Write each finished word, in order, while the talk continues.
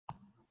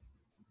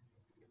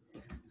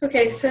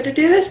Okay, so to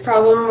do this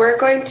problem, we're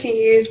going to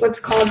use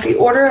what's called the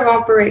order of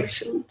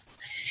operations.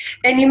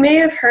 And you may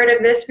have heard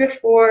of this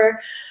before,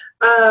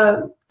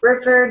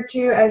 referred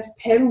to as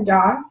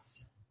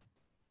PEMDAS,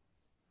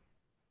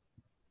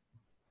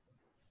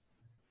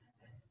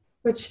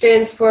 which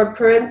stands for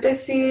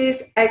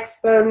parentheses,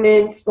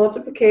 exponents,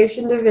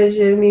 multiplication,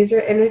 division. These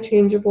are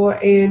interchangeable,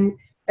 and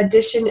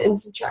addition and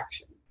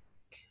subtraction.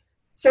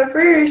 So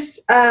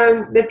first,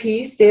 the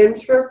P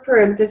stands for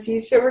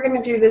parentheses, so we're going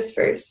to do this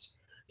first.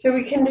 So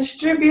we can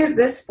distribute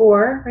this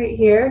 4 right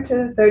here to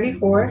the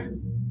 34.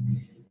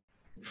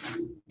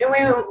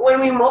 And when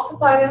we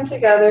multiply them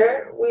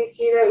together, we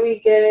see that we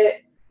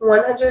get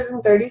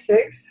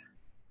 136.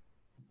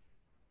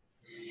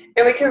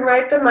 And we can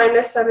write the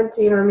minus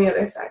 17 on the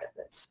other side of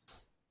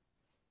this.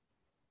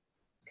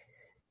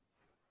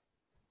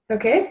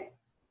 Okay?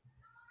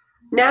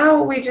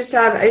 Now we just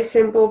have a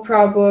simple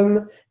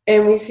problem,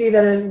 and we see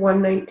that it is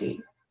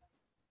 119.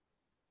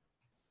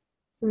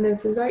 And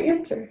this is our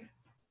answer.